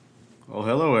Well,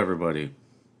 hello, everybody.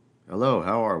 Hello,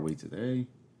 how are we today?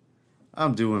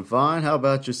 I'm doing fine. How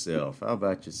about yourself? How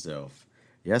about yourself?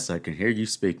 Yes, I can hear you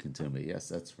speaking to me. Yes,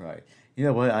 that's right. You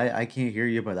know what? I can't hear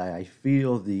you, but I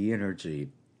feel the energy.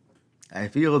 I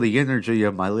feel the energy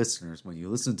of my listeners when you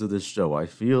listen to this show. I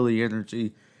feel the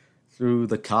energy through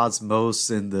the cosmos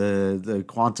and the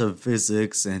quantum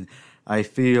physics, and I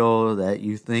feel that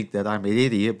you think that I'm an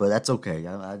idiot, but that's okay.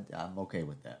 I'm okay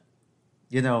with that.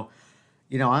 You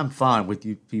know, I'm fine with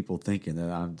you people thinking that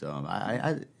I'm dumb.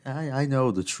 I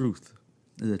know the truth.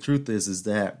 The truth is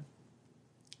that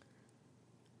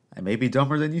I may be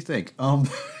dumber than you think.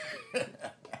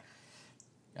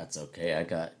 That's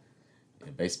okay.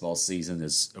 Baseball season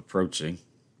is approaching.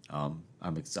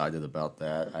 I'm excited about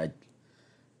that.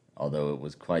 Although it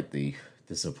was quite the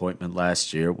disappointment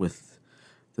last year with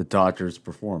the Dodgers'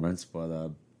 performance,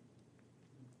 but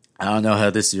I don't know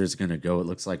how this year's going to go. It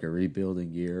looks like a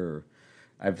rebuilding year.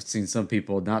 I've seen some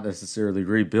people not necessarily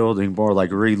rebuilding, more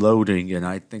like reloading, and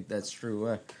I think that's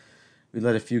true. We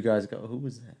let a few guys go. Who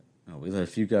was that? Oh, we let a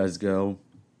few guys go,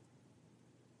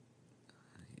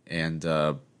 and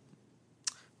we're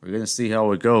going to see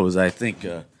how it goes. I think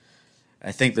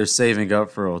they're saving up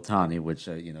for Otani, which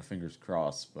fingers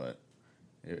crossed. But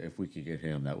if we could get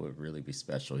him, that would really be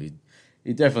special. He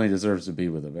definitely deserves to be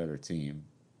with a better team.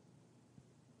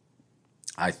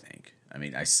 I think. I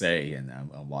mean, I say, and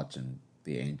I'm watching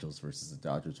the Angels versus the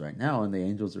Dodgers right now, and the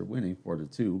Angels are winning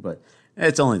 4-2. But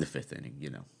it's only the fifth inning.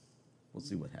 We'll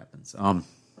see what happens. Of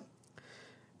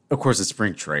course, it's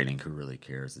spring training. Who really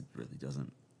cares? It really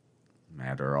doesn't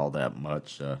matter all that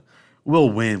much. We'll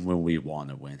win when we want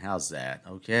to win. How's that?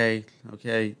 Okay.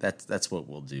 That's what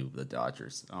we'll do. The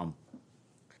Dodgers. Gonna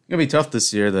be tough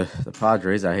this year. The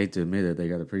Padres. I hate to admit it, they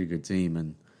got a pretty good team,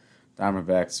 and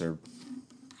Diamondbacks are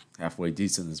halfway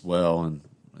decent as well, and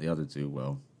the other two,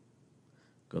 well,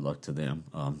 good luck to them.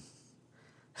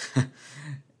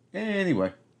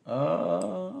 Anyway,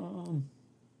 I've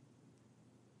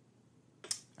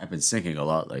been singing a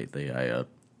lot lately. What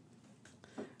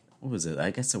was it?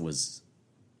 I guess it was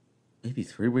maybe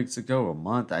 3 weeks ago, a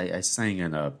month. I sang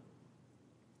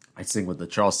I sing with the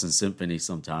Charleston Symphony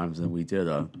sometimes, and we did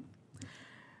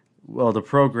well, the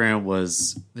program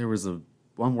was, there was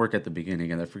one work at the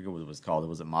beginning, and I forget what it was called. It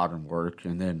was a modern work,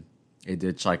 and then it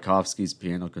did Tchaikovsky's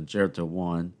Piano Concerto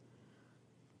 1,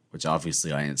 which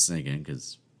obviously I ain't singing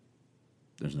because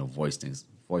there's no voices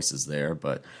there,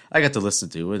 but I got to listen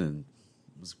to it, and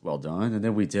it was well done. And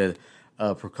then we did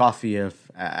Prokofiev,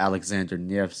 Alexander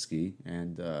Nevsky,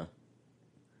 and that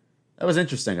was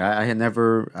interesting. I had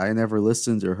never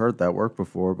listened or heard that work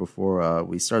before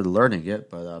we started learning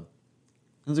it, but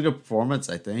it was a good performance,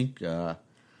 I think. That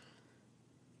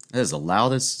is the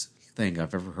loudest thing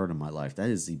I've ever heard in my life. That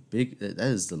is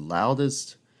the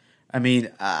loudest. I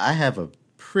mean, I'm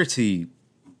pretty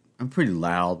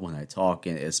loud when I talk,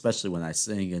 and especially when I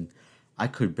sing, and I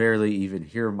could barely even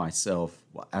hear myself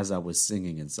as I was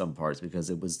singing in some parts because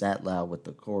it was that loud with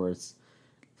the chorus.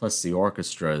 Plus the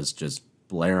orchestra is just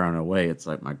blaring away. It's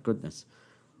like, my goodness.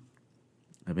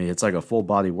 I mean, it's like a full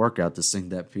body workout to sing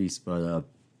that piece, but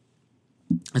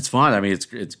it's fun. I mean,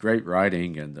 it's great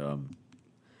writing, and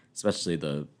especially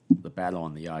the battle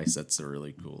on the ice. That's a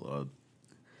really cool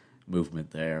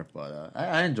movement there. But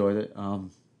I enjoyed it.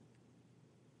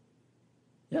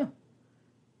 Yeah,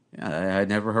 I had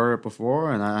never heard it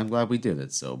before, and I'm glad we did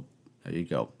it. So there you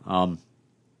go. And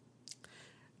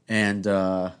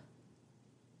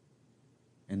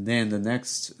then the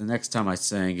next time I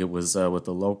sang, it was with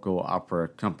the local opera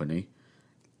company,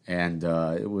 and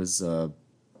it was a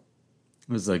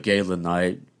gala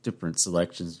night, different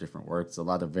selections, different works, a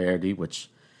lot of Verdi, which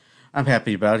I'm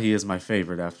happy about. He is my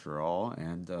favorite after all,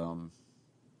 and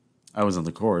I was on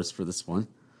the chorus for this one.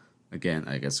 Again,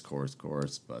 I guess chorus,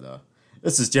 but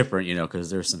this is different, because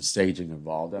there's some staging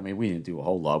involved. I mean, we didn't do a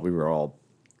whole lot. We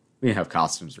didn't have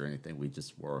costumes or anything. We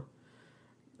just wore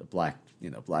the black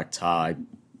tie.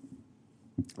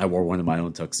 I wore one of my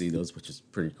own tuxedos, which is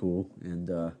pretty cool.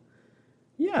 And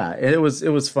yeah, it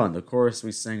was fun. The chorus,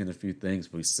 we sang in a few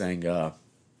things. We sang.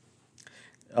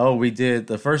 We did.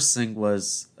 The first thing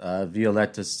was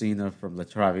Violetta Stina from La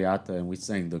Traviata, and we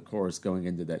sang the chorus going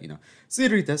into that. Si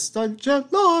ritesta il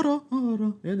cielo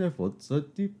e ne forza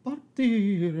di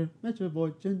partire, invece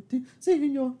voi genti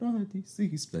signora di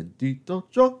sì splendido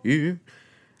gioir.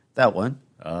 That one,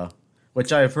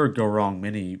 which I have heard go wrong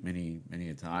many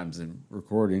times in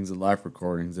recordings and live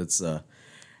recordings. It's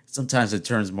sometimes it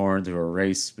turns more into a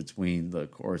race between the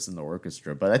chorus and the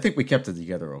orchestra, but I think we kept it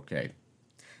together okay.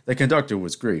 The conductor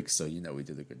was Greek, so we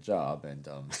did a good job, and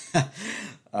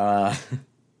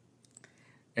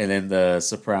and then the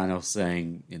soprano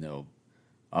sang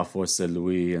A Forse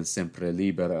Lui and Sempre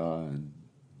Libera, and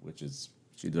which is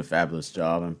she did a fabulous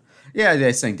job. And yeah,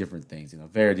 they sang different things.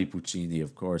 Verdi, Puccini,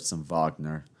 of course, some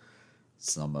Wagner,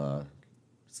 some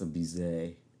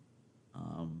Bizet.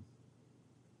 Um,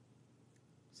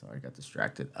 Sorry, I got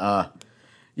distracted.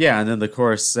 Yeah, and then the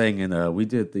chorus sang, and we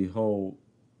did the whole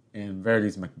in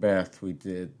Verdi's Macbeth. We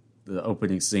did the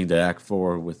opening scene to Act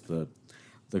Four with the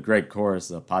great chorus,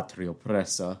 the Patria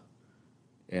Oppressa,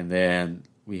 and then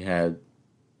we had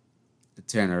the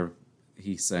tenor.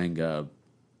 He sang.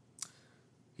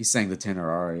 He sang the tenor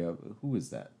aria. Who is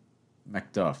that?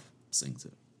 Macduff sings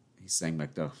it. He sang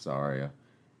Macduff's aria,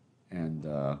 and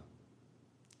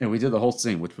we did the whole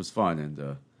scene, which was fun,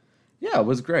 and yeah, it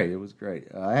was great. It was great.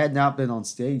 I had not been on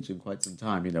stage in quite some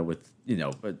time,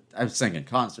 but I've sang in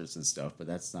concerts and stuff, but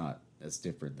that's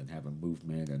different than having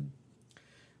movement and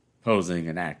posing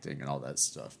and acting and all that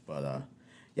stuff. But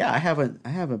yeah, I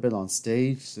haven't been on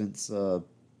stage since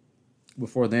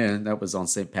before then. That was on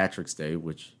St. Patrick's Day,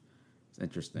 which is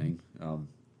interesting.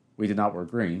 We did not wear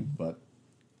green, but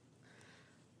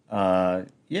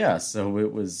yeah, so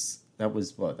that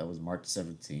was what? That was March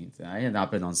 17th. And I had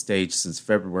not been on stage since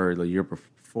February the year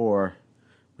before,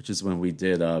 which is when we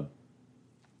did the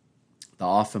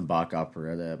Offenbach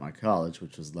operetta at my college,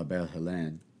 which was La Belle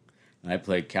Hélène. And I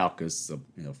played Calchas,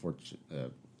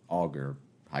 augur,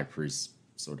 high priest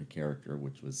sort of character,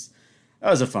 that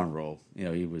was a fun role.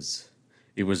 He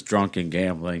was drunk and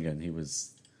gambling, and he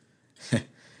was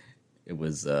it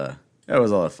was a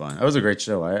lot of fun. It was a great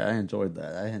show. I enjoyed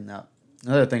that. I had not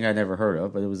Another thing I never heard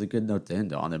of, but it was a good note to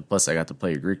end on. And plus, I got to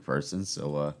play a Greek person,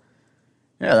 so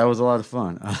yeah, that was a lot of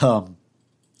fun.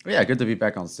 Yeah, good to be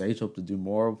back on stage. Hope to do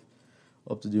more.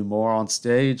 Hope to do more on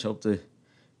stage. Hope to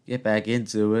get back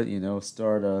into it.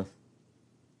 Start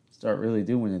really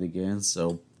doing it again.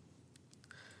 So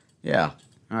yeah,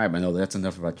 all right, Manoli, that's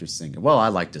enough about your singing. Well, I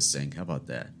like to sing. How about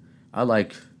that? I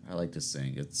like to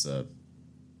sing. It's a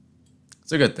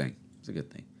good thing. It's a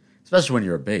good thing, especially when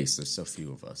you're a bass. There's so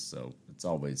few of us, so it's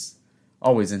always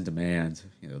in demand.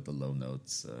 The low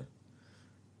notes.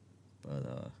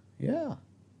 But yeah.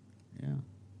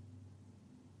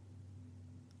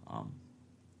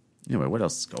 Anyway, what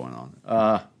else is going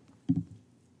on?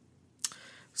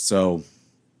 So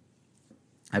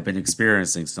I've been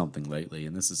experiencing something lately,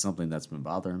 and this is something that's been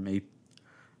bothering me.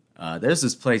 There's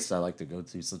this place I like to go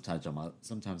to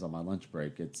sometimes on my lunch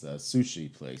break. It's a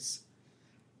sushi place,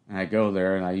 and I go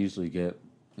there, and I usually get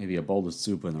maybe a bowl of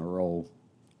soup and a roll,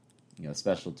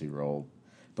 specialty roll.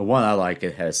 The one I like,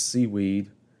 it has seaweed.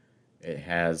 It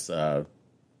has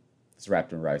it's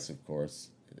wrapped in rice, of course.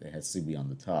 It has seaweed on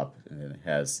the top, and then it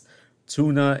has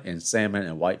tuna and salmon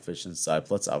and whitefish inside,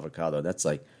 plus avocado. That's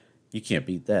like, you can't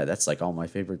beat that. That's like all my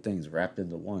favorite things wrapped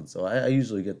into one. So I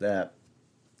usually get that,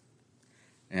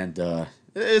 and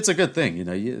it's a good thing.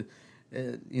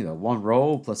 One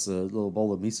roll plus a little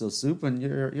bowl of miso soup, and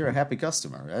you're a happy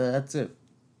customer. That's it.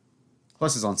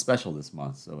 Plus, it's on special this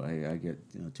month, so I get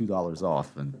 $2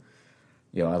 off, and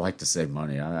I like to save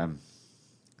money. I'm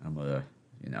a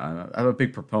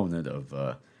big proponent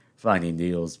of finding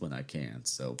deals when I can.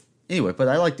 So anyway, but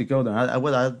I like to go there.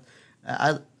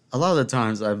 A lot of the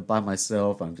times I'm by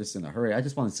myself. I'm just in a hurry. I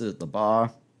just want to sit at the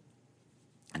bar,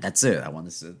 and that's it. I want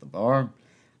to sit at the bar.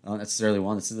 I don't necessarily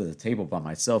want to sit at the table by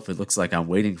myself. It looks like I'm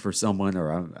waiting for someone,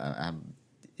 or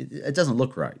it doesn't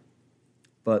look right.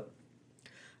 But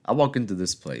I walk into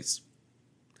this place.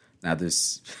 Now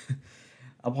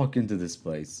I walk into this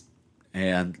place,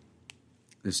 and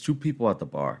there's two people at the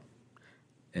bar,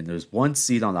 and there's one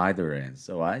seat on either end.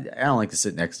 So I don't like to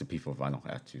sit next to people if I don't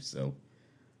have to. So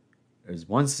there's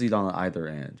one seat on either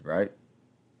end, right?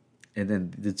 And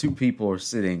then the two people are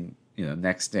sitting,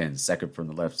 next in, second from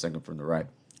the left, second from the right.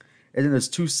 And then there's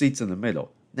two seats in the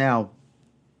middle. Now,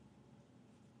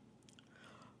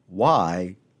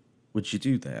 why would you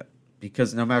do that?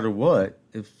 Because no matter what,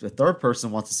 if the third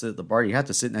person wants to sit at the bar, you have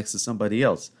to sit next to somebody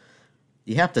else.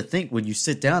 You have to think when you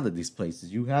sit down at these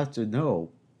places. You have to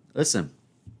know, listen,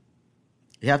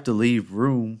 you have to leave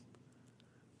room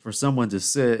for someone to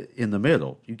sit in the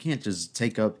middle. You can't just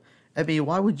take up.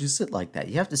 Why would you sit like that?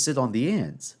 You have to sit on the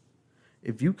ends.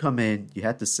 If you come in, you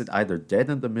have to sit either dead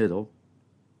in the middle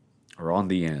or on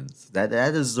the ends. That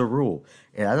is the rule.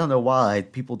 And I don't know why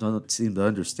people don't seem to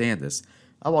understand this.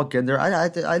 I walk in there. I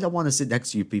don't want to sit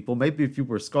next to you people. Maybe if you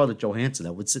were Scarlett Johansson,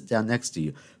 I would sit down next to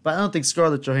you. But I don't think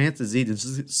Scarlett Johansson's eating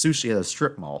sushi at a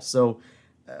strip mall. So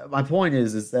my point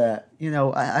is that,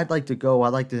 I'd like to go. I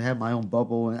like to have my own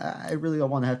bubble. And I really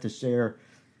don't want to have to share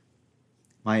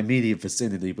my immediate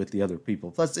vicinity with the other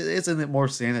people. Plus, isn't it more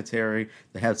sanitary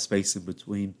to have space in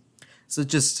between? So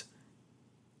just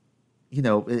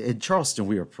in Charleston,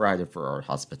 we are prided for our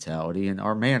hospitality and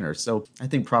our manners. So I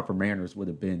think proper manners would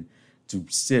have been to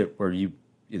sit where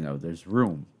there's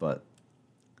room. But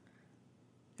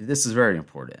this is very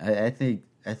important. I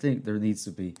think there needs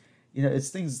to be, it's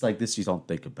things like this you don't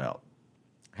think about.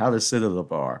 How to sit at a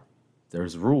bar.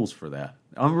 There's rules for that.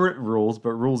 Unwritten rules,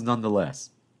 but rules nonetheless.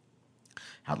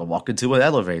 How to walk into an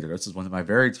elevator. This is one of my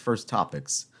very first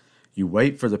topics. You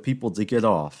wait for the people to get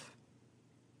off.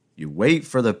 You wait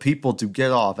for the people to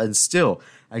get off. And still,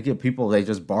 I get people, they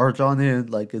just barge on in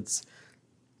like it's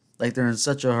like they're in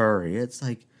such a hurry. It's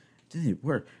like,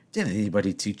 didn't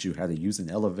anybody teach you how to use an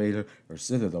elevator or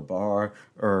sit at a bar?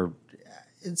 Or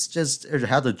it's just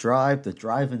how to drive. The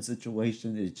driving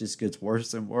situation, it just gets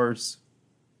worse and worse.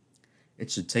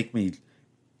 It should take me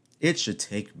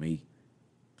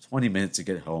 20 minutes to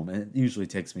get home, and it usually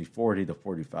takes me 40 to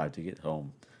 45 to get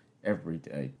home every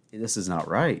day. This is not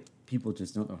right. People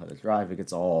just don't know how to drive. It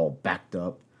gets all backed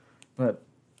up. But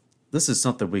this is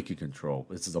something we can control.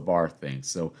 This is a bar thing.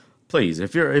 So please,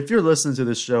 if you're listening to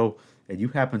this show and you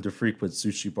happen to frequent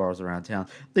sushi bars around town,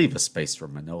 leave a space for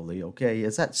Manoli, okay?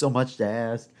 Is that so much to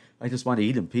ask? I just want to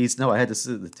eat in peace. No, I had to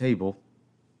sit at the table,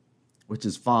 which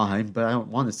is fine, but I don't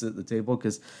want to sit at the table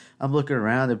because I'm looking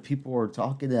around and people are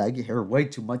talking and I hear way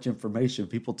too much information.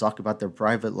 People talk about their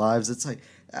private lives. It's like,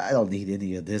 I don't need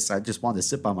any of this. I just want to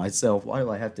sit by myself. Why do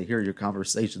I have to hear your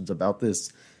conversations about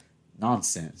this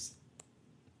nonsense?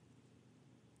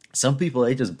 Some people,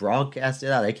 they just broadcast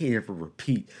it out. I can't even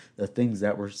repeat the things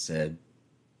that were said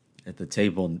at the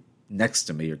table next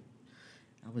to me.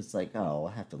 I was like, oh,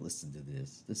 I have to listen to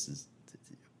this.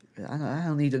 I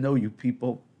don't need to know you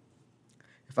people.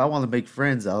 If I want to make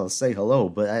friends, I'll say hello,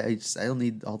 but I don't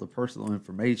need all the personal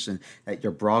information that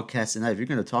you're broadcasting out. If you're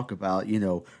going to talk about,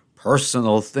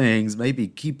 personal things, maybe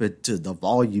keep it to the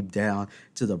volume down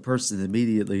to the person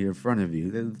immediately in front of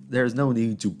you. There's no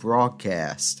need to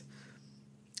broadcast.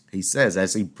 He says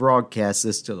as he broadcasts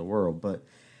this to the world, but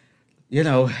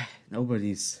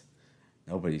nobody's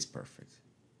perfect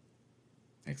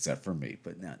except for me.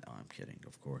 But no, I'm kidding.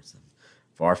 Of course, I'm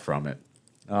far from it.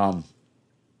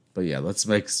 But yeah, let's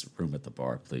make room at the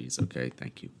bar, please. Okay,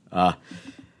 thank you.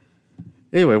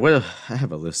 Anyway, I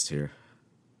have a list here.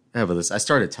 I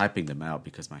started typing them out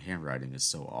because my handwriting is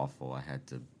so awful. I had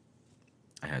to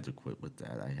quit with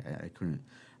that. I couldn't.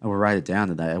 I would write it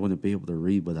down and I wouldn't be able to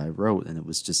read what I wrote, and it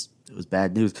was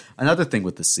bad news. Another thing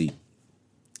with the seat,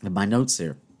 in my notes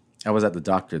here, I was at the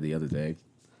doctor the other day,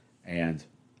 and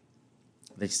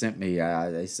they sent me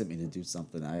to do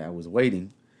something. I was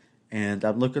waiting, and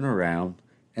I'm looking around.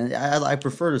 And I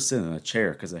prefer to sit in a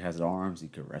chair because it has arms. You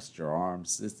can rest your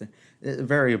arms. It's a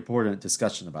very important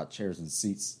discussion about chairs and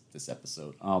seats this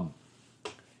episode.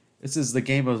 This is the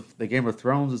Game of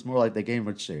Thrones is more like the Game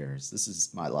of Chairs. This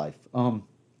is my life.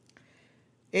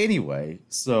 Anyway,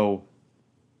 so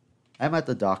I'm at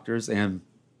the doctor's and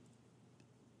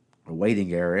a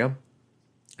waiting area.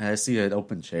 And I see an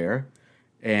open chair,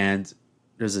 and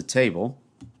there's a table.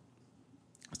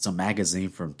 It's a magazine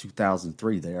from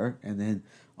 2003 there, and then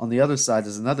on the other side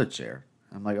is another chair.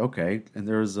 I'm like, okay, and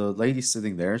there's a lady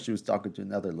sitting there. She was talking to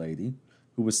another lady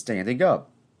who was standing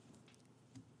up.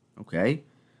 Okay,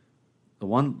 the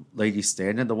one lady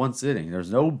standing, the one sitting.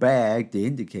 There's no bag to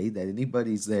indicate that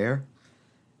anybody's there,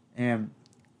 and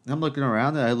I'm looking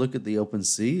around and I look at the open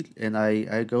seat and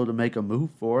I go to make a move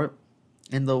for it,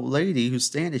 and the lady who's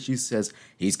standing, she says,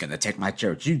 "He's gonna take my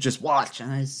chair. You just watch."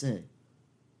 And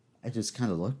I just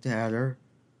kind of looked at her,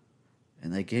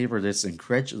 and I gave her this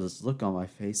incredulous look on my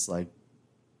face, like,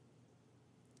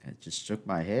 I just shook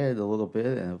my head a little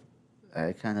bit, and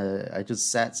I just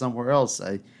sat somewhere else.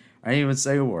 I didn't even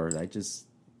say a word. I just,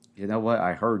 you know what?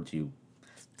 I heard you.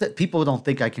 People don't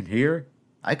think I can hear.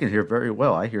 I can hear very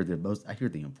well. I hear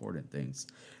the important things.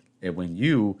 And when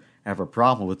you have a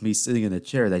problem with me sitting in a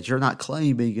chair that you're not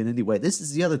claiming in any way, this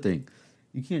is the other thing.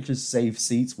 You can't just save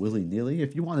seats willy-nilly.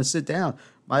 If you want to sit down,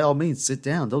 by all means, sit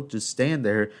down. Don't just stand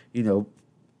there,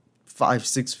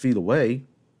 5-6 feet away.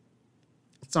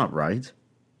 It's not right.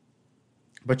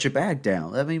 But your bag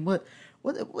down. I mean, what?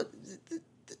 The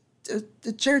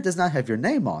chair does not have your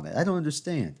name on it. I don't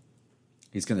understand.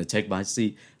 He's going to take my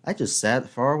seat. I just sat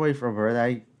far away from her,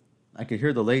 and I could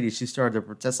hear the lady. She started to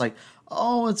protest, like,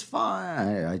 "Oh, it's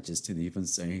fine." I just didn't even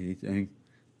say anything.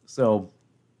 So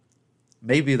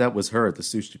maybe that was her at the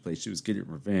sushi place. She was getting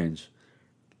revenge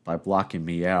by blocking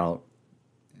me out,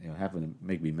 having to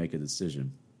make me make a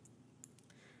decision.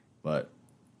 But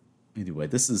anyway,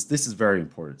 this is very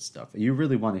important stuff. You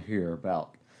really want to hear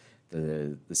about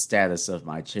the status of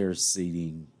my chair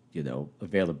seating,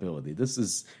 availability. This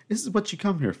is what you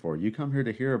come here for. You come here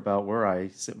to hear about where I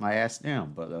sit my ass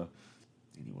down. But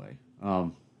Anyway, yeah,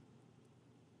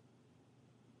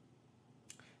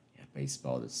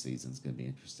 baseball this season is going to be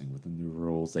interesting with the new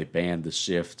rules. They banned the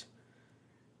shift,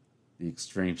 the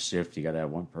extreme shift. You got to have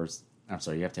one person. I'm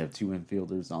sorry, you have to have two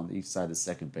infielders on each side of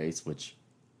second base, which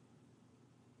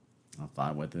I'm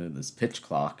fine with. It. This pitch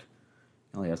clock,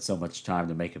 you only have so much time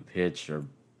to make a pitch or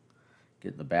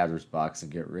get in the batter's box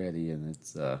and get ready, and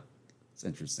it's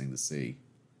interesting to see.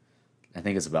 I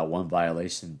think it's about one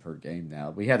violation per game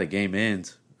now. We had a game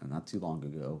end not too long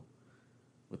ago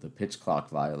with a pitch clock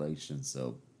violation,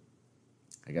 so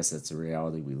I guess that's the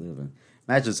reality we live in.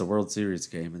 Imagine it's a World Series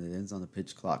game and it ends on a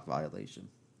pitch clock violation.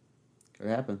 Could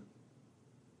happen.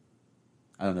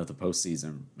 I don't know if the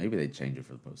postseason, maybe they change it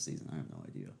for the postseason. I have no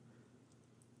idea.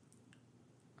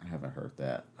 I haven't heard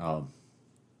that.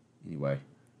 Anyway,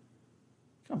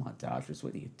 come on, Dodgers,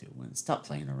 what are you doing? Stop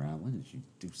playing around. When did you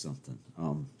do something?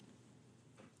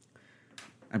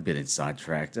 I'm getting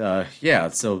sidetracked. Yeah,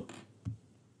 so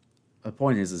the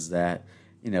point is that,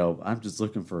 I'm just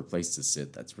looking for a place to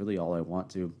sit. That's really all I want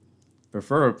to.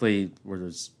 Preferably where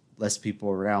there's less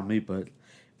people around me, but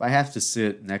if I have to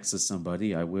sit next to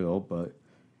somebody, I will. But,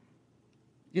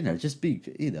 just be,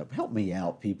 help me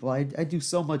out, people. I do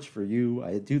so much for you.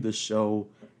 I do the show.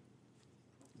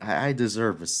 I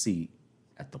deserve a seat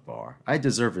at the bar. I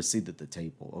deserve a seat at the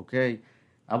table, okay?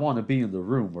 I want to be in the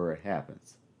room where it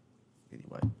happens.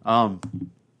 Anyway,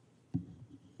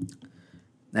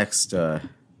 next,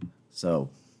 so,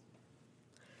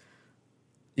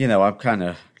 I'm kind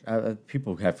of,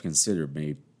 people have considered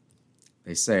me,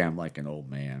 they say I'm like an old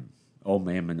man. Old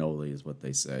man Manoli is what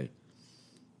they say.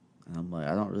 And I'm like,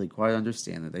 I don't really quite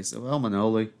understand it. They say, well,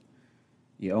 Manoli,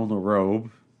 you own a robe.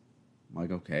 I'm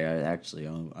like, okay,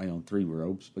 I own 3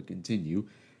 robes, but continue.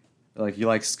 They're like, you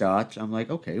like scotch? I'm like,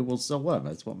 okay, well, so what?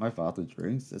 That's what my father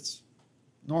drinks. That's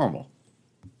normal.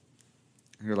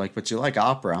 You're like, but you like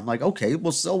opera. I'm like, okay,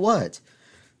 well, so what?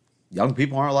 Young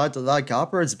people aren't allowed to like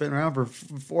opera. It's been around for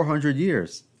 400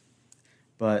 years.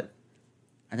 But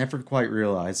I never quite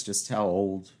realized just how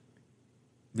old,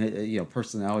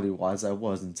 personality-wise I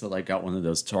was until I got one of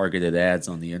those targeted ads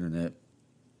on the internet.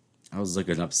 I was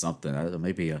looking up something, I don't know,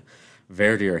 maybe a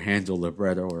Verdi or Handel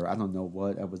libretto or I don't know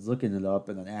what. I was looking it up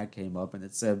and an ad came up and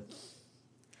it said,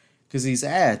 because these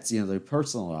ads, they're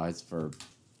personalized for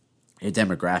your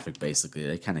demographic, basically.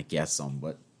 They kind of guess on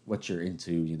what you're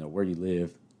into, where you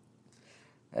live,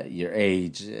 your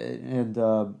age. And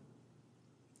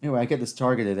anyway, I get this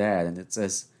targeted ad, and it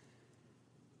says,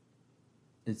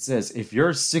 if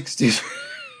you're 60,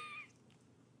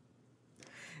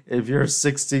 if you're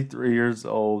 63 years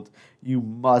old, you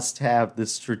must have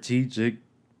this strategic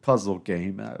puzzle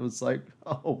game. And I was like,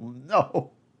 oh,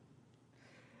 no.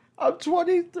 I'm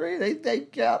 23. They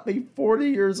got me 40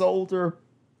 years older.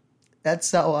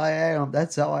 That's how I am.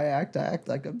 That's how I act. I act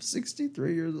like I'm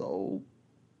 63 years old.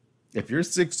 If you're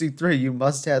 63, you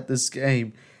must have this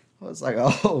game. I was like,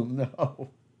 oh, no.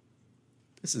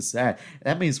 This is sad.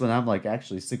 That means when I'm like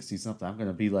actually 60-something, I'm going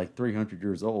to be like 300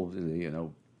 years old,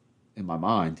 in my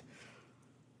mind.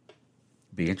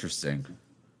 Be interesting.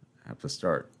 I have to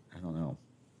start, I don't know,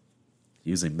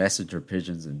 using messenger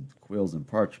pigeons and quills and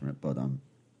parchment, but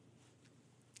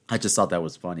I just thought that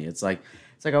was funny. It's like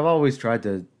I've always tried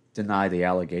to deny the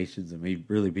allegations of me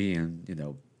really being,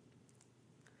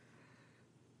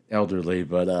 elderly,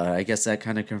 but I guess that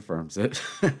kind of confirms it.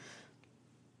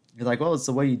 You're like, well, it's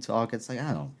the way you talk. It's like,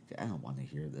 I don't want to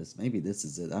hear this. Maybe this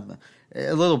is it. I'm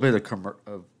a little bit of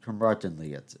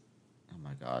curmudgeonly at, oh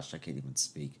my gosh, I can't even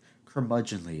speak.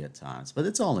 Curmudgeonly at times, but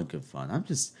it's all in good fun. I'm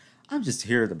just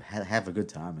here to have a good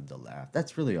time and to laugh.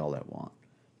 That's really all I want.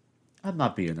 I'm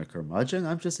not being a curmudgeon.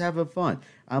 I'm just having fun.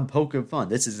 I'm poking fun.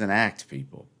 This is an act,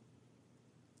 people.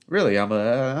 Really,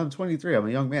 I'm 23. I'm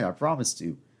a young man. I promise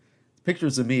you.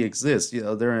 Pictures of me exist.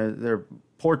 They're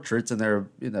portraits, and they're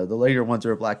the later ones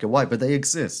are black and white, but they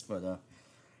exist. But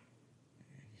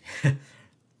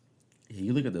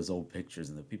you look at those old pictures,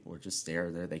 and the people are just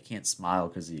staring there. They can't smile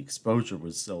because the exposure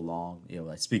was so long.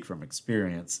 I speak from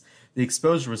experience. The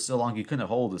exposure was so long you couldn't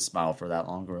hold a smile for that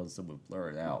long, or else it would blur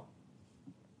it out.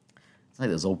 It's like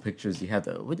those old pictures you have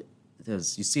you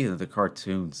see in the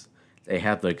cartoons. They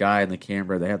have the guy in the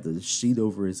camera. They have the sheet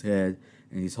over his head,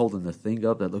 and he's holding the thing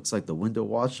up that looks like the window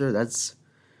washer. That's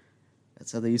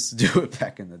how they used to do it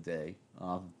back in the day.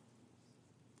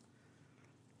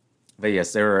 But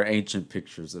yes, there are ancient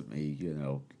pictures of me.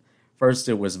 First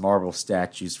it was marble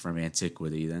statues from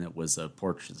antiquity. Then it was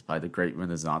portraits by the great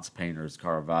Renaissance painters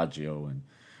Caravaggio and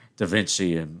Da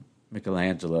Vinci and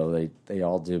Michelangelo. They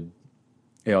all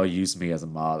used me as a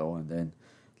model. And then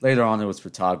later on it was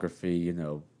photography,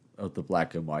 of the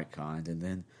black and white kind. And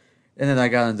then And then I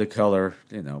got into color,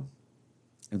 in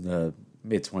the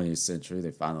mid 20th century.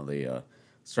 They finally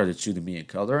started shooting me in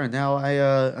color, and now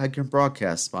I can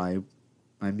broadcast my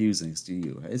musings to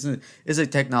you.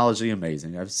 Isn't technology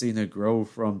amazing? I've seen it grow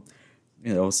from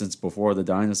since before the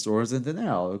dinosaurs into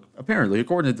now. Apparently,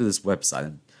 according to this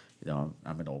website, and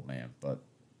I'm an old man, but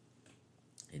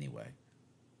anyway,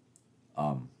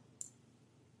 um,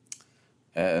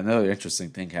 another interesting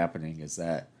thing happening is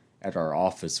that at our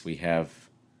office we have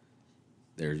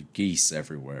there's geese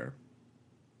everywhere.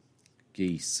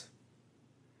 Geese,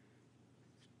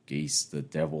 geese, the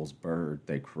devil's bird.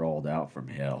 They crawled out from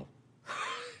hell.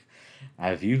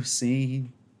 Have you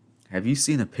seen? Have you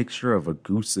seen a picture of a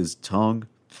goose's tongue?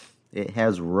 It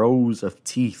has rows of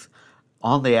teeth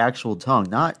on the actual tongue,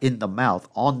 not in the mouth,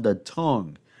 on the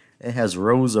tongue. It has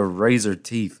rows of razor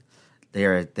teeth.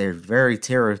 They're very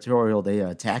territorial. They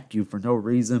attack you for no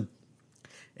reason,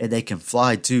 and they can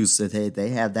fly too. So they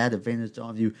have that advantage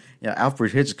on you.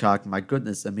 Alfred Hitchcock. My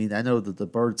goodness, I mean, I know that the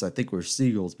birds I think were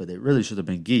seagulls, but it really should have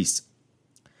been geese.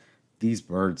 These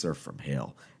birds are from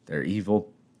hell. They're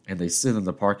evil, and they sit in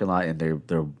the parking lot and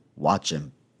they're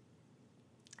watching.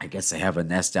 I guess they have a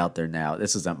nest out there now.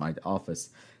 This is at my office.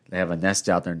 They have a nest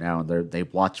out there now, and they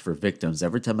watch for victims.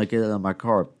 Every time I get out of my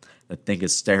car, the thing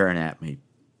is staring at me.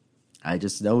 I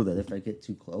just know that if I get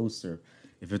too close, or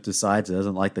if it decides it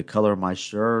doesn't like the color of my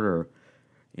shirt, or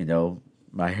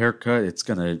my haircut, it's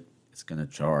gonna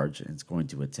charge and it's going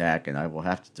to attack, and I will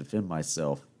have to defend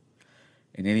myself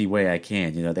in any way I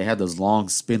can. They have those long,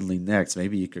 spindly necks.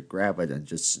 Maybe you could grab it and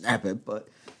just snap it, but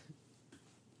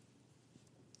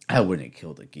I wouldn't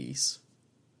kill the geese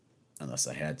unless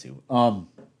I had to.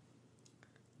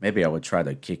 Maybe I would try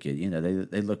to kick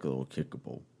it. They look a little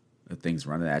kickable. The thing's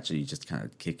running at you, you just kind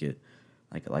of kick it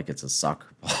like it's a soccer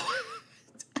ball.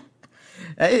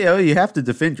 Hey, you have to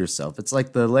defend yourself. It's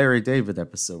like the Larry David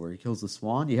episode where he kills the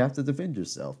swan. You have to defend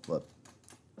yourself. But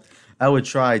I would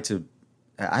try to.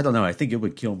 I don't know. I think it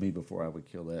would kill me before I would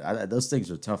kill it. Those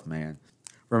things are tough, man.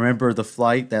 Remember the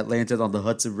flight that landed on the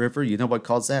Hudson River? You know what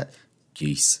caused that?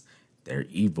 Geese. They're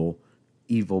evil,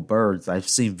 evil birds. I've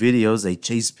seen videos. They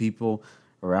chase people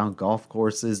around golf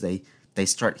courses. They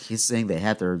start hissing. They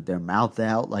have their mouth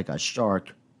out like a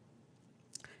shark.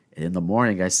 And in the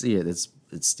morning, I see it. It's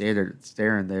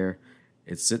staring there.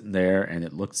 It's sitting there, and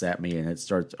it looks at me, and it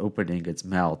starts opening its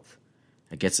mouth.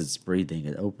 I guess it's breathing.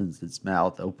 It opens its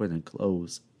mouth, open and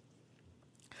close.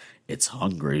 It's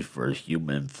hungry for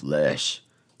human flesh,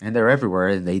 and they're everywhere.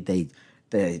 And they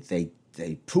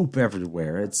poop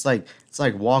everywhere. It's like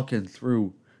walking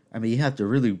through. I mean, you have to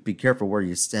really be careful where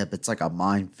you step. It's like a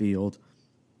minefield.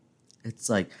 It's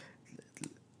like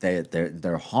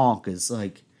their honk is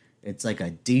like it's like a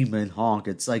demon honk.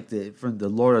 It's like from the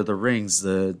Lord of the Rings,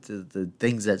 the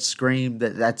things that scream.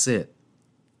 That's it.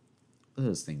 What are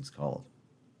those things called?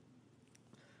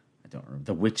 I don't remember.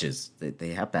 The witches. They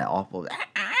have that awful.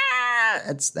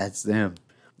 That's them.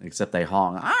 Except they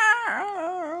honk.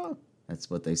 That's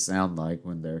what they sound like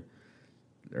when they're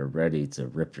ready to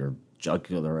rip your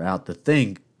jugular out. The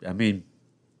thing. I mean,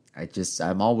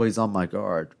 I'm always on my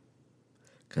guard.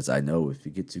 Because I know if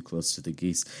you get too close to the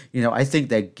geese, I think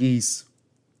that geese,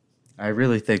 I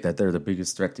really think that they're the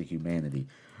biggest threat to humanity.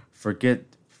 Forget,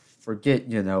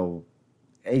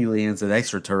 aliens and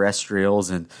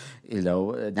extraterrestrials and,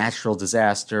 natural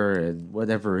disaster and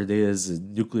whatever it is,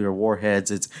 and nuclear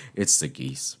warheads. It's the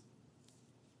geese.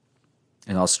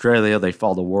 In Australia, they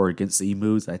fought a war against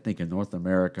emus. I think in North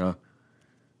America,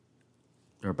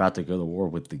 they're about to go to war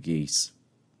with the geese.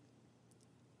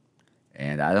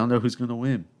 And I don't know who's going to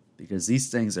win because these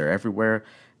things are everywhere.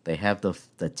 They have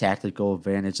the tactical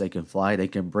advantage. They can fly. They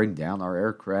can bring down our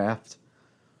aircraft.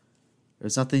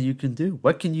 There's nothing you can do.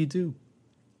 What can you do?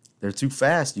 They're too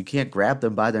fast. You can't grab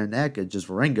them by their neck and just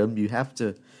ring them. You have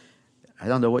to. I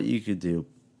don't know what you could do.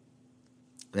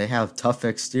 They have tough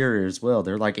exterior as well.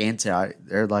 They're like they're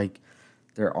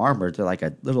armored. They're like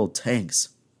little tanks,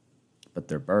 but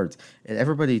they're birds. And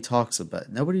nobody talks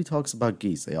about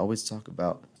geese. They always talk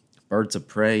about birds of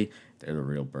prey. They're the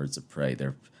real birds of prey.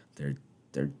 They're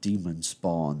demon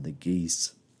spawn, the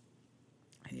geese.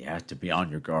 And you have to be on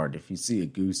your guard. If you see a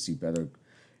goose, you better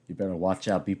watch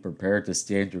out. Be prepared to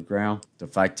stand your ground, to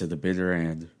fight to the bitter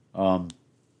end.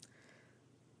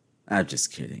 I'm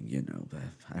just kidding,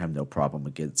 I have no problem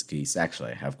against geese.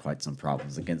 Actually, I have quite some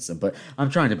problems against them, but I'm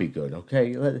trying to be good,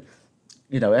 okay?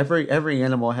 Every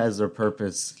animal has their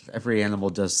purpose. Every animal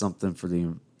does something for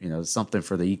the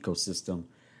ecosystem.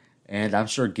 And I'm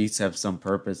sure geese have some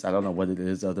purpose. I don't know what it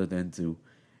is other than to,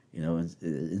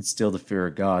 instill the fear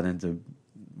of God into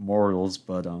mortals,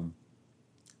 but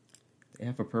they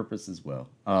have a purpose as well.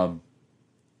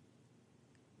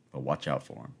 but watch out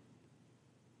for them.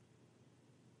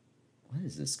 What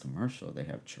is this commercial? They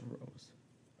have churros.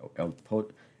 Oh,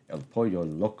 El Pollo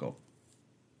Loco.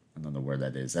 I don't know where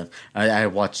that is. I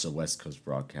watched the West Coast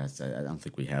broadcast. I don't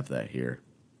think we have that here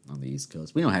on the East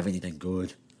Coast. We don't have anything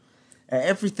good.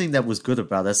 Everything that was good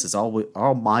about us is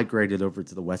all migrated over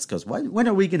to the West Coast. When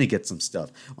are we going to get some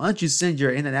stuff? Why don't you send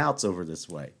your in and outs over this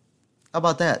way? How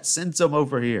about that? Send some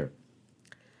over here.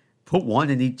 Put one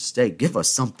in each state. Give us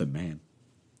something, man.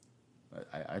 But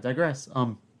I digress.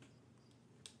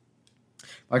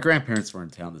 My grandparents were in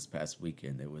town this past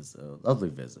weekend. It was a lovely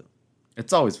visit.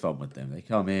 It's always fun with them. They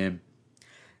come in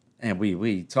and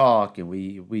we talk and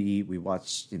we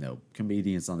watch,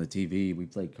 comedians on the TV. We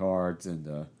play cards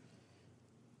and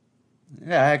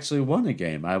I actually won a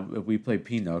game. We played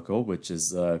Pinochle, which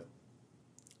is I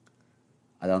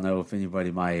don't know if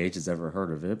anybody my age has ever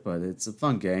heard of it, but it's a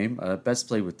fun game. Best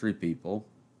played with 3 people,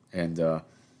 and it's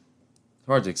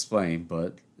hard to explain,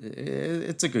 but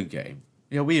it's a good game.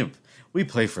 We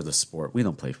play for the sport. We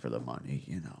don't play for the money.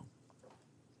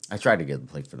 I tried to get them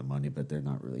to play for the money, but they're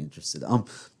not really interested.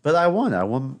 But I won. I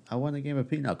won a game of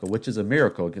Pinochle, which is a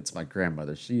miracle against my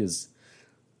grandmother. She is.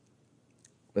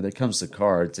 When it comes to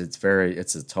cards,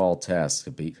 it's a tall task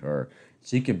to beat her.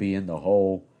 She can be in the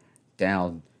hole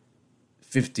down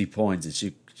 50 points and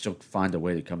she'll find a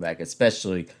way to come back,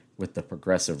 especially with the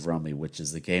progressive rummy, which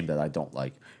is the game that I don't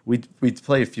like. We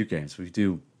play a few games. We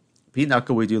do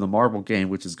Pinochle, we do the marble game,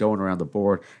 which is going around the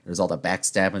board. There's all the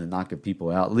backstabbing and knocking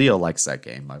people out. Leo likes that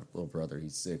game. My little brother,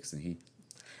 he's 6, and he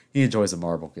enjoys the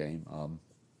marble game.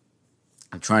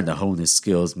 I'm trying to hone his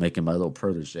skills, making my little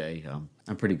protege.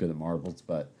 I'm pretty good at marbles,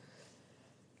 but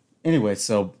anyway,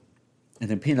 and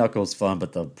then Pinocchle's fun,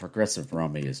 but the progressive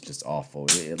rummy is just awful.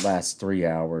 It lasts 3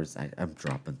 hours. I'm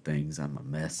dropping things. I'm a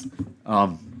mess.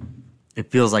 It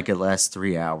feels like it lasts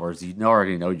 3 hours. You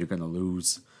already know you're going to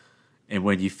lose, and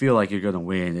when you feel like you're going to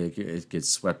win, it gets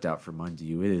swept out from under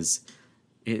you. It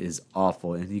is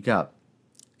awful, and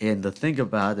the thing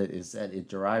about it is that it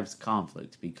derives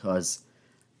conflict because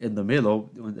in the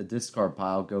middle, when the discard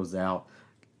pile goes out,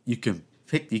 you can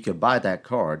buy that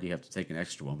card. You have to take an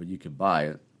extra one, but you can buy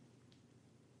it.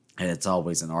 And it's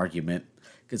always an argument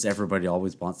because everybody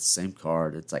always wants the same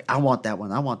card. It's like, I want that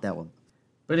one.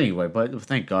 But anyway,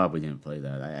 thank God we didn't play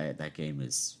that. That game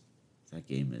is.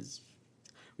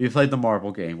 We played the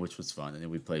marble game, which was fun, and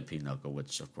then we played Pinochle,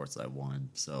 which of course I won.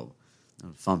 So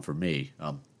fun for me.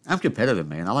 I'm competitive,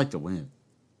 man. I like to win.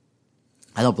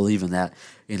 I don't believe in that,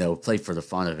 play for the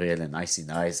fun of it and nicey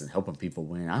nice and helping people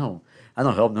win. I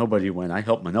don't help nobody win. I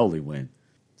help Manoli win.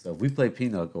 So if we play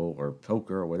Pinochle or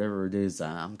poker or whatever it is,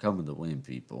 I'm coming to win,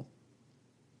 people.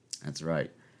 That's right.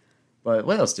 But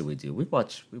what else did we do? We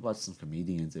watched some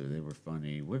comedians. They were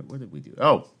funny. What did we do?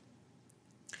 Oh,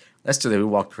 yesterday we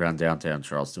walked around downtown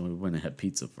Charleston. We went and had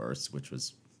pizza first, which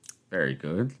was very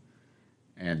good.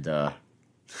 And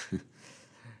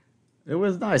it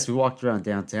was nice. We walked around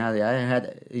downtown. I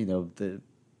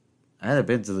hadn't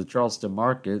been to the Charleston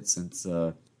market since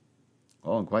in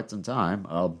quite some time.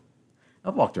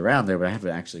 I've walked around there, but I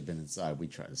haven't actually been inside. We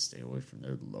try to stay away from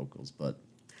the locals, but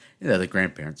the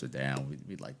grandparents are down.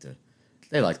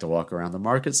 They like to walk around the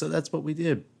market, so that's what we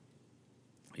did.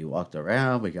 We walked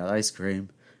around. We got ice cream.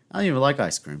 I don't even like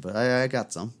ice cream, but I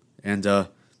got some. And I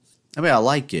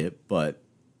like it, but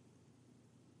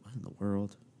what in the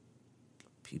world?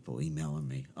 People emailing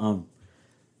me.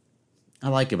 I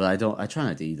like it, but I try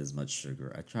not to eat as much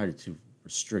sugar. I try to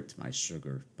restrict my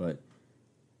sugar, but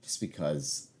just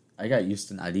because I got used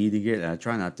to not eating it, and I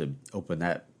try not to open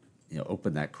that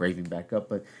craving back up.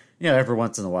 But every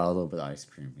once in a while, a little bit of ice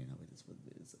cream. It is what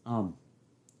it is.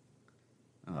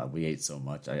 We ate so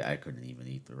much, I couldn't even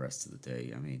eat the rest of the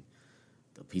day. I mean,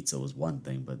 the pizza was one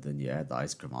thing, but then you add the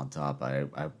ice cream on top. I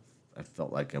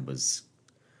felt like I was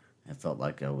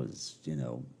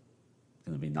going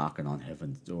to be knocking on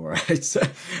heaven's door.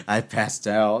 I passed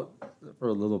out for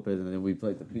a little bit, and then we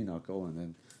played the Pinochle, and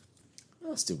then what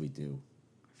else did we do?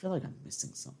 I feel like I'm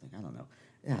missing something. I don't know.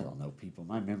 Yeah, I don't know, people.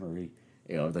 My memory,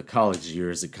 the college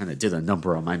years, it kind of did a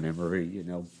number on my memory,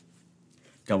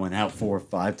 going out 4 or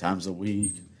 5 times a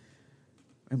week.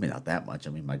 I mean, not that much. I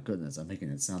mean, my goodness, I'm making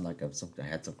it sound like I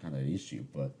had some kind of issue,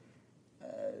 but,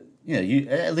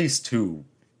 at least 2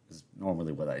 is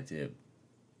normally what I did.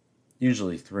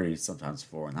 Usually 3, sometimes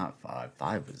 4, not 5.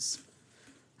 5 is,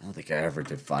 I don't think I ever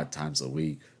did 5 times a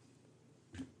week.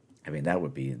 I mean, that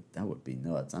would be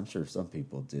nuts. I'm sure some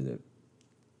people did it.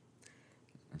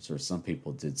 I'm sure some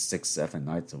people did 6, 7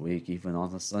 nights a week, even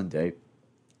on a Sunday.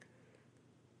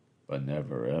 But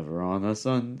never ever on a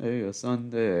Sunday.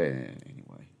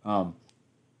 Anyway,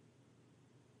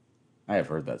 I have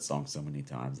heard that song so many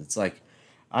times. It's like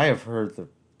I have heard the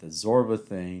Zorba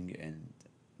thing and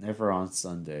Never on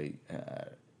Sunday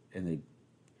in an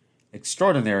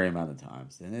extraordinary amount of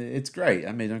times, and it's great.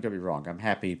 I mean, don't get me wrong. I'm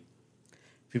happy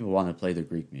people want to play the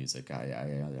Greek music. I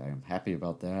am happy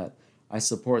about that. I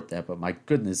support that. But my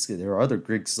goodness, there are other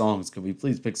Greek songs. Can we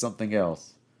please pick something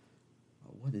else?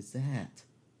 What is that?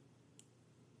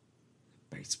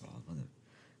 Baseball.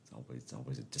 It's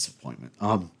always a disappointment.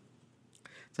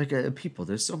 It's like people.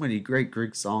 There's so many great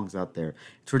Greek songs out there,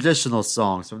 traditional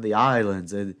songs from the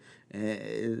islands, and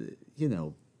you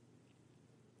know,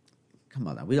 come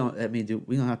on now. We don't. I mean,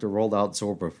 we don't have to roll out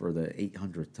Zorba for the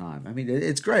 800th time. I mean,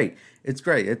 it's great. It's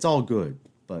great. It's all good.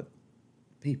 But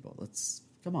people, let's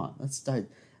come on.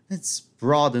 Let's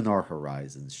broaden our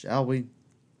horizons, shall we?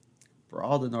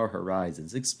 Broaden our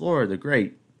horizons. Explore the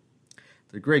great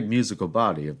musical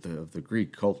body of the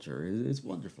Greek culture. It's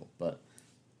wonderful. But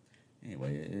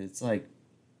anyway, it's like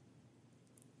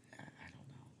I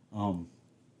don't know.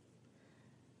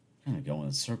 Kind of going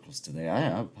in circles today.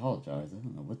 I apologize. I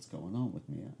don't know what's going on with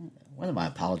me. What am I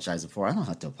apologizing for? I don't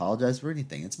have to apologize for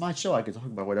anything. It's my show. I can talk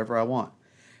about whatever I want.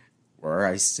 Where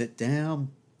I sit down,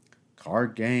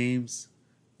 card games.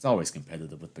 It's always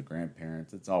competitive with the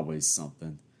grandparents. It's always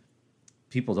something.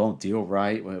 People don't deal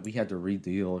right. We had to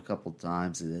redeal a couple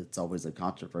times. It's always a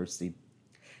controversy.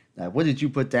 What did you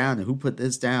put down, and who put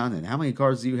this down, and how many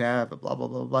cards do you have, and blah, blah,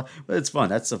 blah, blah. But it's fun.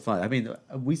 That's so fun. I mean,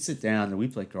 we sit down and we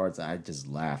play cards, and I just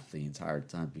laugh the entire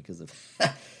time because of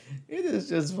it is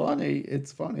just funny.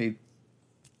 It's funny.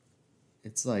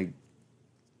 It's like,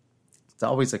 it's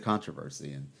always a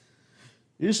controversy, and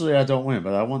usually I don't win,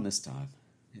 but I won this time.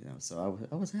 So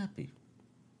I was happy.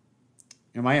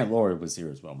 And my Aunt Lori was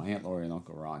here as well. My Aunt Lori and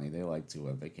Uncle Ronnie, they like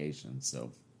to vacation, so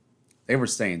they were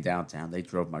staying downtown. They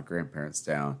drove my grandparents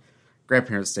down.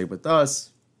 Grandparents stayed with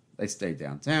us. They stayed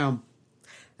downtown.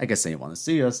 I guess they didn't want to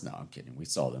see us. No, I'm kidding. We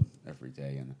saw them every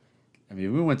day. And I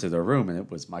mean, we went to their room, and it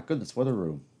was, my goodness, what a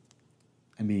room.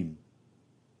 I mean,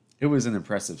 it was an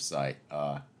impressive sight.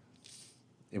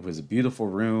 It was a beautiful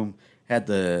room. Had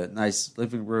the nice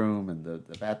living room and the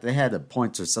bath. They had the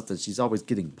points or something. She's always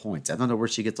getting points. I don't know where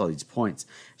she gets all these points.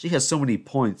 She has so many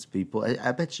points, people.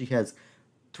 I bet she has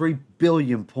 3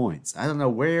 billion points. I don't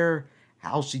know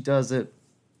how she does it,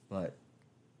 but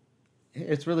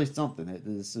it's really something.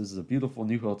 This is a beautiful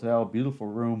new hotel, beautiful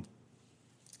room.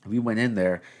 We went in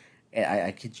there, and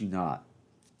I kid you not.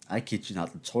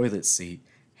 The toilet seat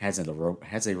has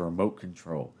a remote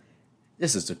control.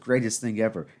 This is the greatest thing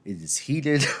ever. It is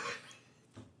heated.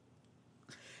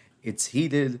 It's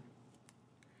heated.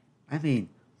 I mean,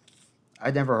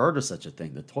 I never heard of such a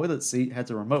thing. The toilet seat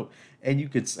has a remote, and you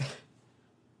can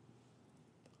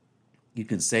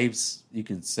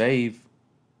save,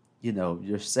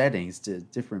 your settings to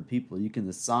different people. You can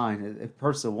assign if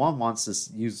person one wants to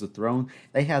use the throne,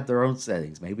 they have their own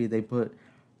settings. Maybe they put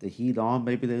the heat on,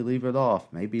 maybe they leave it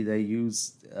off, maybe they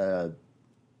use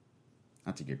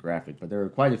not to get graphic, but there are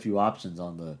quite a few options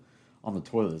on the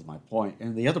toilet is my point.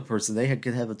 And the other person,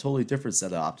 could have a totally different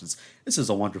set of options. This is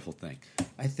a wonderful thing.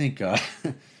 I think I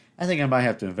might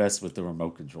have to invest with the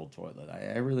remote control toilet.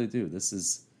 I really do. This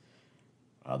is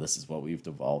what we've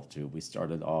devolved to. We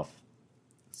started off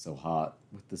so hot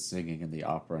with the singing and the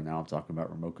opera, and now I'm talking about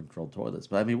remote control toilets.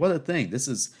 But I mean, what a thing. This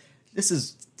is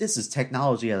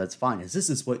technology at its finest. This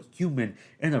is what human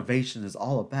innovation is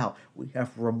all about. We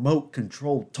have remote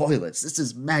controlled toilets. This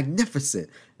is magnificent.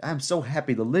 I'm so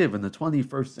happy to live in the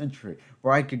 21st century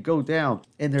where I could go down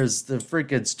and there's the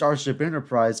freaking Starship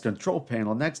Enterprise control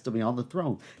panel next to me on the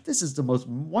throne. This is the most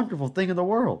wonderful thing in the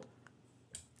world.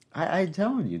 I'm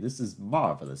telling you, this is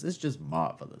marvelous. It's just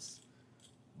marvelous.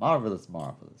 Marvelous,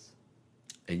 marvelous.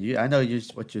 And I know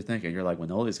what you're thinking. You're like,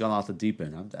 Manoli's gone off the deep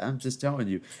end. I'm just telling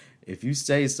you, if you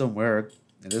stay somewhere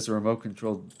and there's a remote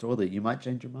controlled toilet, you might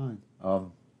change your mind.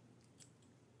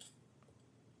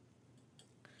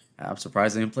 I'm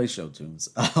surprised they didn't play show tunes.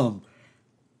 Yeah,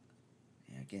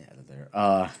 get out of there.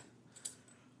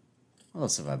 What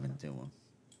else have I been doing?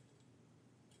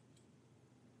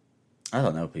 I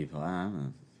don't know, people.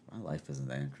 My life isn't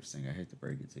that interesting. I hate to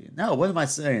break it to you. No, what am I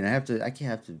saying? I have to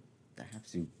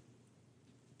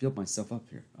build myself up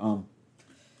here.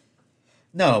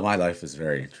 No, my life is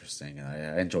very interesting, and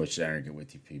I enjoy sharing it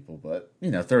with you people. But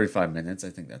 35 minutes,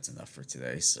 I think that's enough for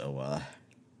today. So,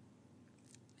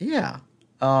 yeah.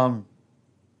 What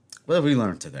have we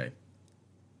learned today?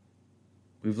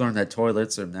 We've learned that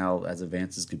toilets are now as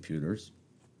advanced as computers.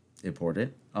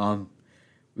 Important.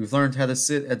 We've learned how to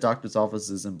sit at doctors'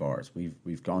 offices and bars.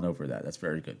 We've gone over that. That's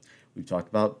very good. We've talked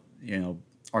about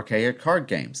archaic card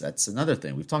games. That's another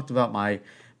thing. We've talked about my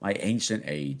ancient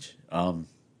age.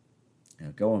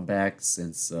 going back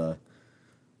since 10,000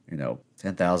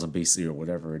 BC or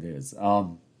whatever it is.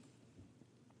 What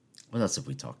else have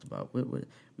we talked about?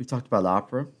 We've talked about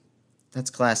opera. That's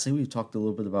classic. We've talked a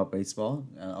little bit about baseball.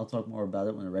 I'll talk more about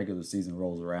it when the regular season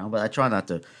rolls around. But I try not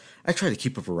to. I try to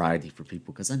keep a variety for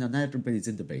people because I know not everybody's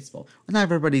into baseball. Well, not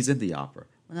everybody's into opera.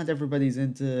 Well, not everybody's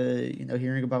into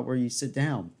hearing about where you sit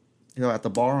down, at the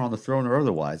bar, on the throne, or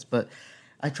otherwise. But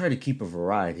I try to keep a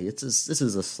variety. This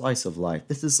is a slice of life.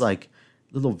 This is like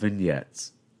little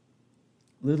vignettes,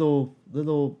 little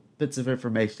bits of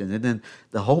information, and then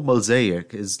the whole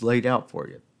mosaic is laid out for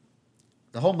you.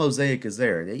 The whole mosaic is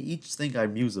there. Each thing I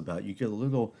muse about, you get a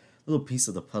little piece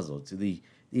of the puzzle to the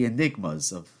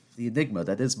enigmas of the enigma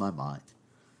that is my mind.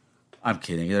 I'm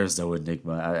kidding. There's no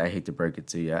enigma. I hate to break it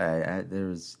to you.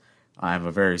 I'm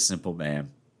a very simple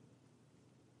man.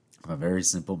 I'm a very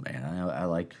simple man. I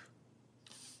like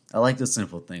the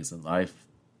simple things in life.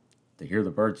 To hear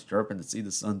the birds chirping, to see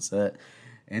the sunset,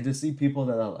 and to see people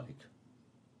that I like.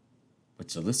 But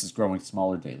so this is growing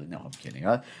smaller daily. No, I'm kidding.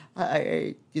 I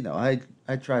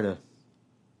try to.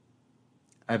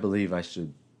 I believe I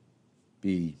should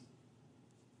be.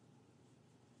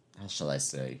 How shall I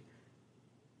say?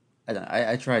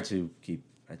 I try to keep.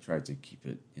 I try to keep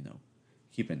it.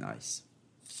 Keep it nice.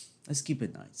 Let's keep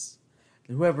it nice.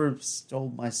 Whoever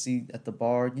stole my seat at the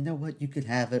bar, you know what? You can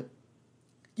have it.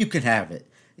 You can have it.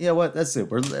 You know what? That's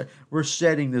it. We're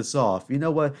shedding this off. You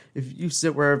know what? If you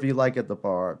sit wherever you like at the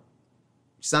bar,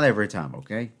 it's not every time,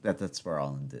 okay? That's where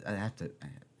I'll end it. I have to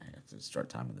start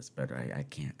timing this better. I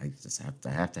can't. I just have to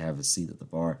have a seat at the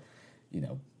bar,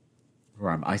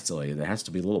 where I'm isolated. There has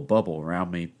to be a little bubble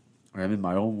around me, where I'm in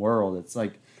my own world. It's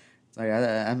like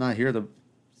I'm not here to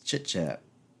chit chat.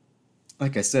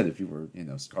 Like I said, if you were,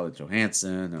 Scarlett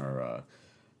Johansson or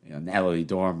Natalie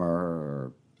Dormer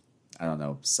or I don't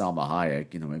know, Salma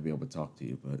Hayek, maybe able to talk to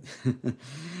you, but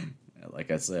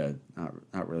like I said,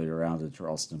 not really around in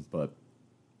Charleston. But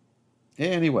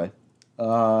anyway,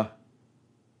 I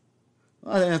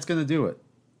think that's gonna do it.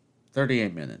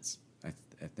 38 minutes, I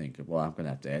think. Well, I'm gonna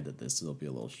have to edit this; it'll be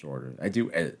a little shorter. I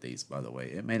do edit these, by the way.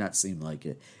 It may not seem like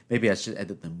it. Maybe I should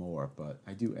edit them more, but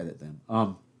I do edit them.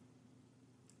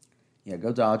 Yeah,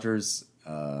 go Dodgers,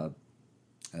 and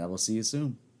I will see you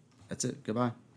soon. That's it. Goodbye.